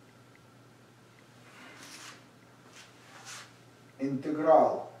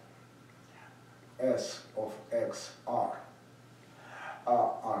integral s of x r,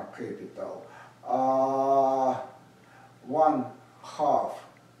 r capital, 1/2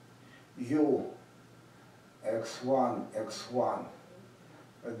 u x1 x1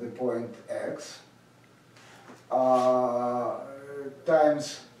 at the point x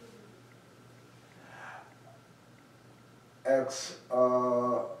times x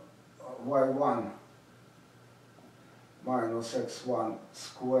y1 minus x1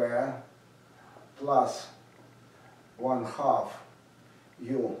 square plus 1/2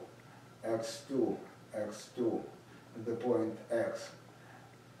 u x2 x2 at the point x,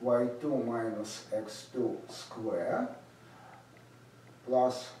 y2 minus x2 square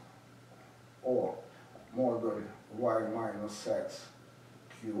plus or model y minus x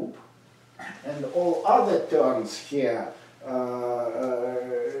cube, and all other terms here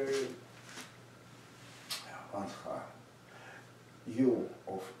u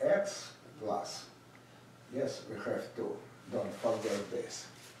of x plus, yes, we have to, don't forget this.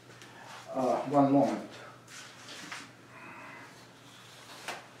 One moment.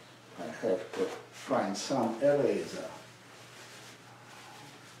 I have to find some eraser.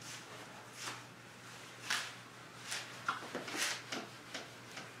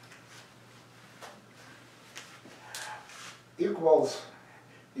 Equals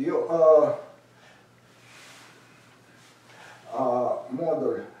you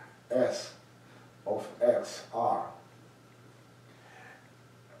model s of x r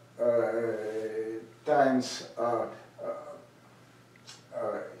times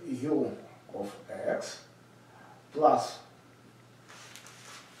u of x plus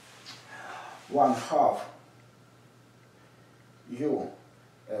 1/2 u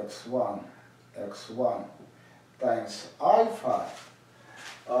x1 x1 times alpha,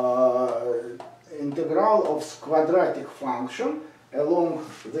 integral of quadratic function along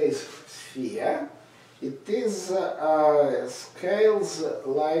this sphere. It is scales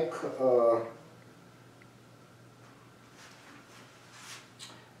like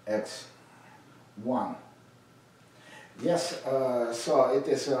x1. Yes, so it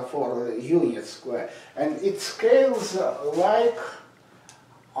is for the unit square, and it scales like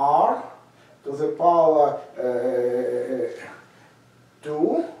r to the power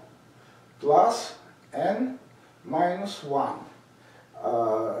 2 plus n minus 1,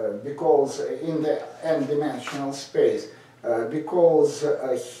 because in the n-dimensional space, because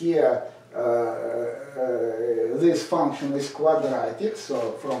here this function is quadratic,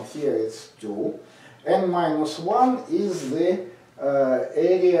 so from here it's 2. N minus 1 is the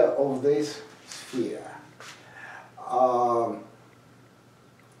area of this sphere.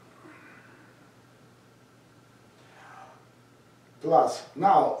 Plus,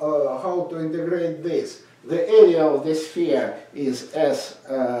 now how to integrate this? the area of the sphere is S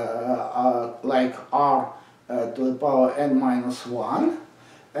like R to the power n minus 1.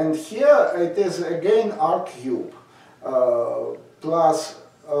 And here it is again R cube plus,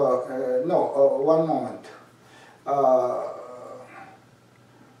 one moment,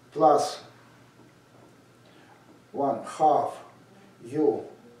 plus 1/2 U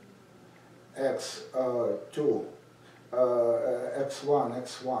x2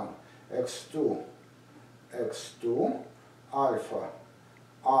 x1 x2 x2 alpha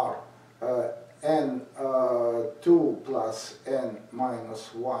R n2 plus n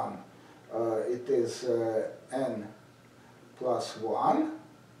minus 1, it is n plus 1,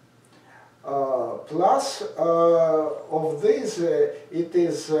 plus of this it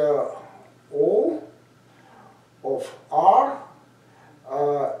is O of R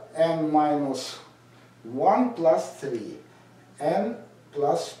n minus 1 plus 3, n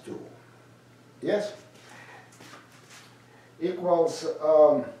plus 2, yes, equals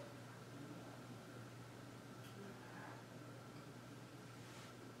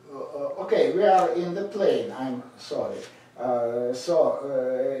okay, we are in the plane, I'm sorry.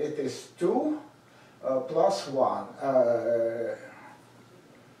 It is 2 plus 1,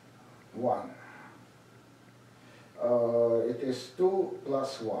 1. It is 2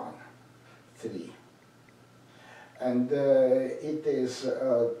 plus 1, 3. And it is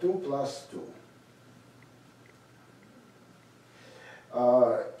 2 plus 2.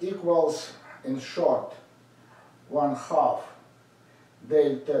 Equals, in short, 1/2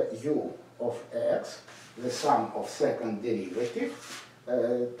 delta u of x, the sum of second derivative,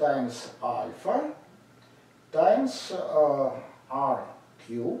 times alpha, times r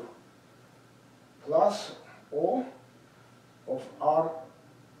cube, plus O of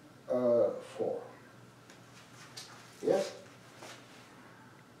R4. Yes?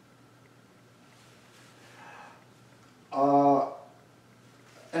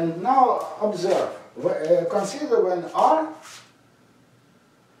 And now observe, consider when R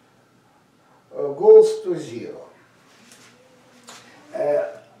goes to 0.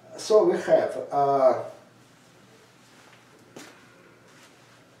 So we have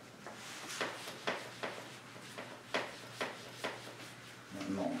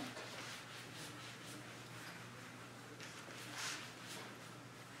one moment.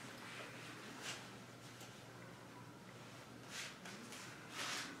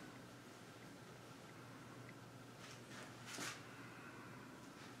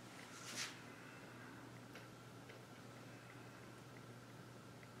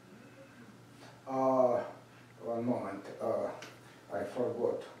 One moment, I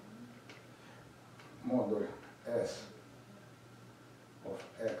forgot module S of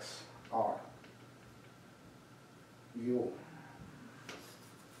x r u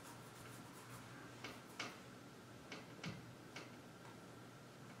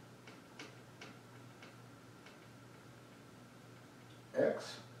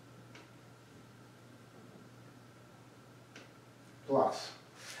x plus.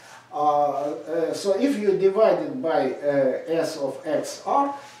 So if you divide it by S of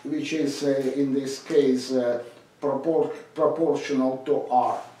xr, which is in this case proportional to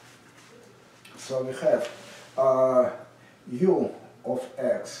r, so we have u of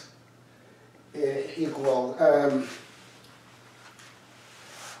x equal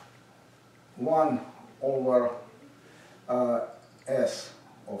 1 over S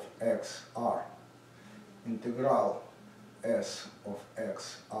of xr integral S of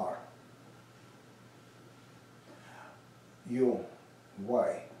xr u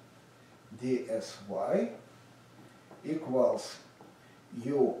y dsy equals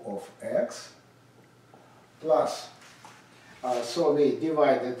u of x plus, so we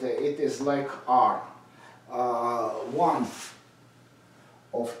divided, it is like r, 1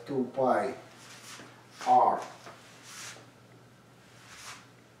 of 2 pi r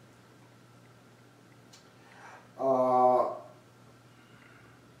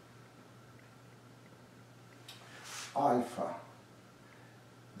alpha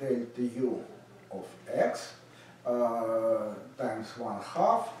delta u of x times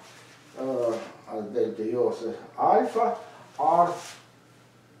 1/2 delta u of alpha r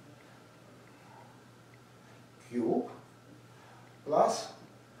cube plus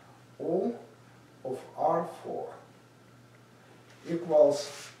O of R4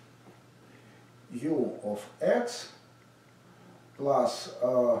 equals u of x plus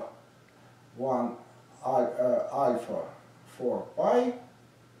 1 alpha 4 pi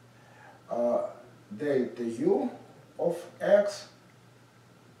delta u of x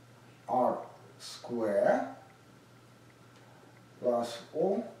r square plus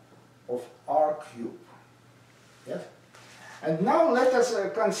O of r cube. And now let us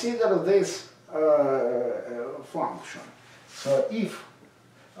consider this function. So if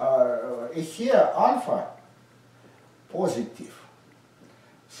here alpha positive,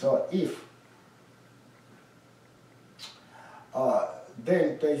 so if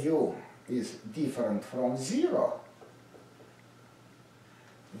delta u is different from 0,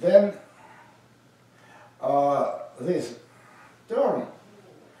 then this term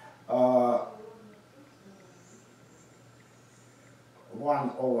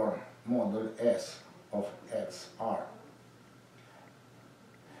one over model s of xr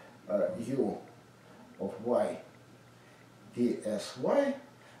u of y dsy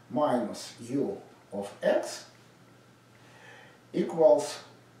minus u of x equals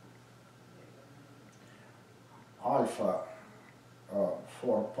alpha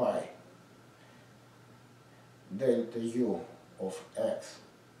 4 pi delta u of x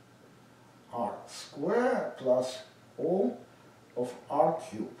r square plus o of r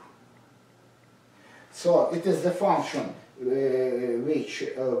cube. So it is the function which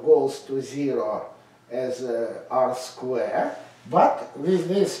goes to 0 as r square, but with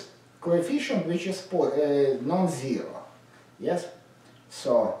this coefficient which is non-zero. Yes?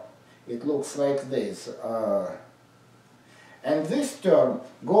 So it looks like this. And this term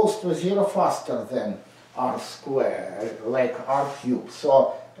goes to 0 faster than r square, like r cube.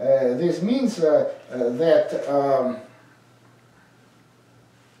 So this means that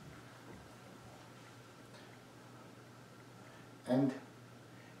and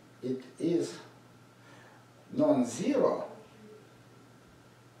it is non-zero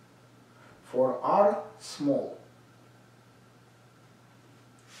for r small.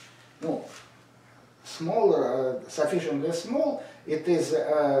 No, smaller, sufficiently small, it is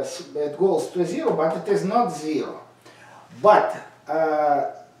it goes to 0, but it is not 0. But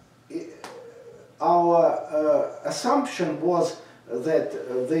our assumption was that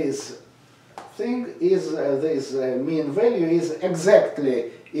this thing is this mean value is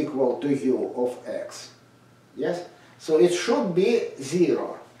exactly equal to u of x. Yes, so it should be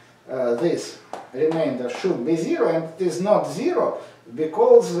 0. This remainder should be 0, and it is not 0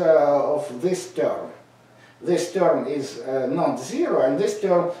 because of this term. This term is not 0, and this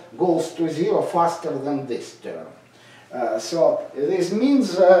term goes to 0 faster than this term. So this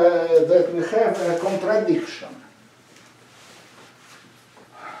means that we have a contradiction.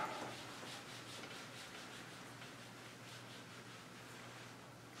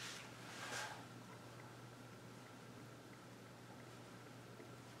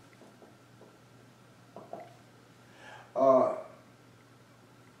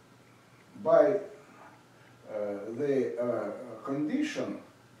 By the condition,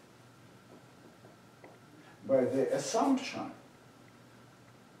 by the assumption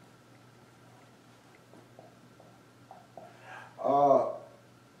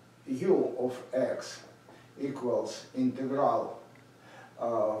u of x equals integral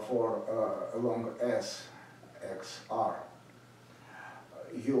for along s xr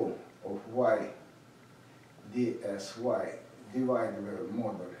u of y dsy divided by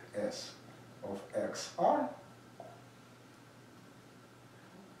model s of xr,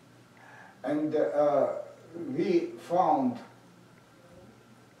 and we found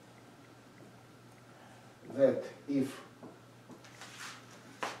that if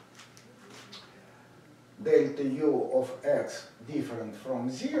delta u of x different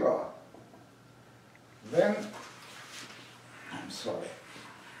from 0, then, I'm sorry,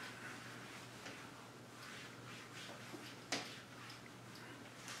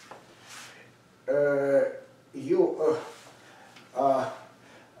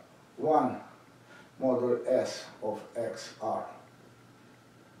 one model s of xr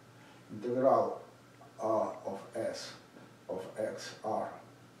integral of s of xr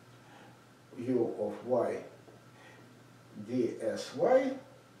u of y dsy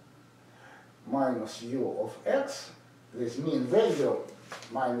minus u of x, this mean value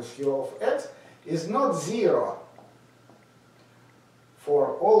minus u of x, is not 0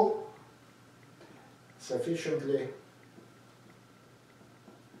 for all sufficiently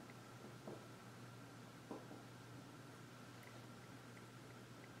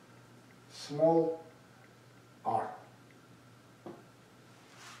small r.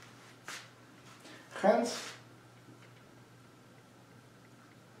 Hence,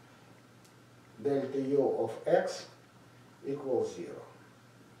 delta u of x equals 0.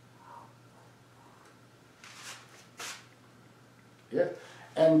 Yeah?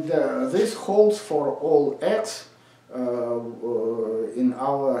 And this holds for all x in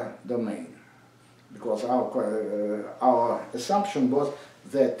our domain, because our assumption was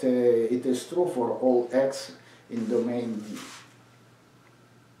that it is true for all x in domain D.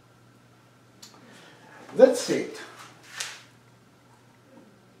 That's it.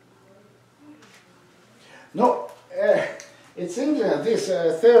 No, it's interesting, this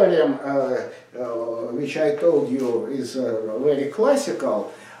theorem which I told you is very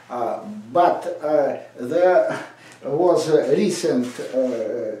classical, but there was a recent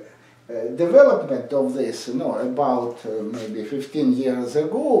development of this, about maybe 15 years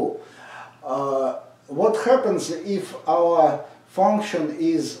ago. What happens if our function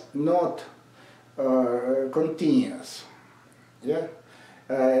is not continuous? Yeah?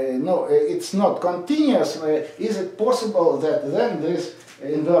 No, it's not continuous. Is it possible that then this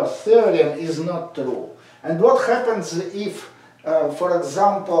inverse theorem is not true? And what happens if, for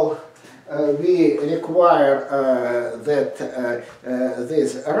example, we require that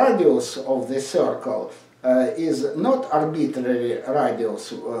this radius of the circle is not arbitrary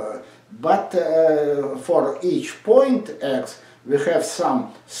radius, but for each point x we have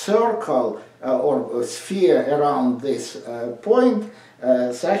some circle or sphere around this point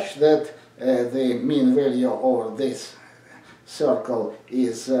such that the mean value of this circle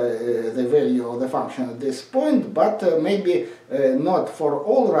is the value of the function at this point, but maybe not for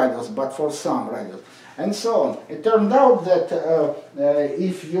all radius, but for some radius, and so on. It turned out that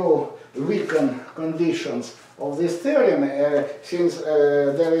if you weaken conditions of this theorem, since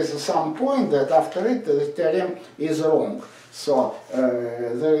there is some point that after it the theorem is wrong. So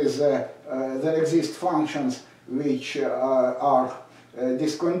there exist functions which are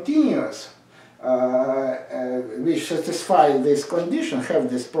discontinuous, which satisfy this condition, have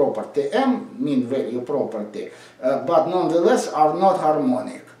this property M, mean value property, but nonetheless are not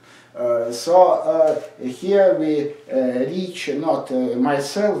harmonic. So here we reach, not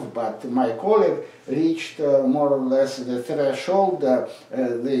myself, but my colleague, reached more or less the threshold,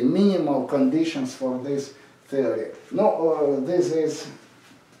 the minimal conditions for this theory. No, this is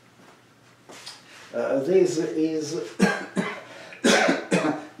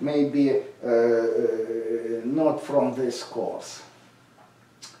maybe not from this course.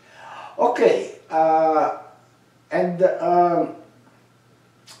 Okay,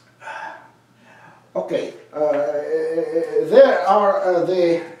 okay, there are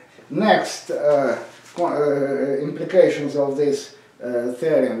the next implications of this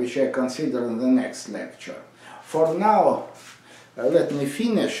theorem, which I consider in the next lecture. For now, let me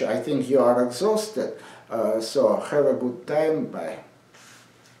finish. I think you are exhausted, so have a good time. Bye.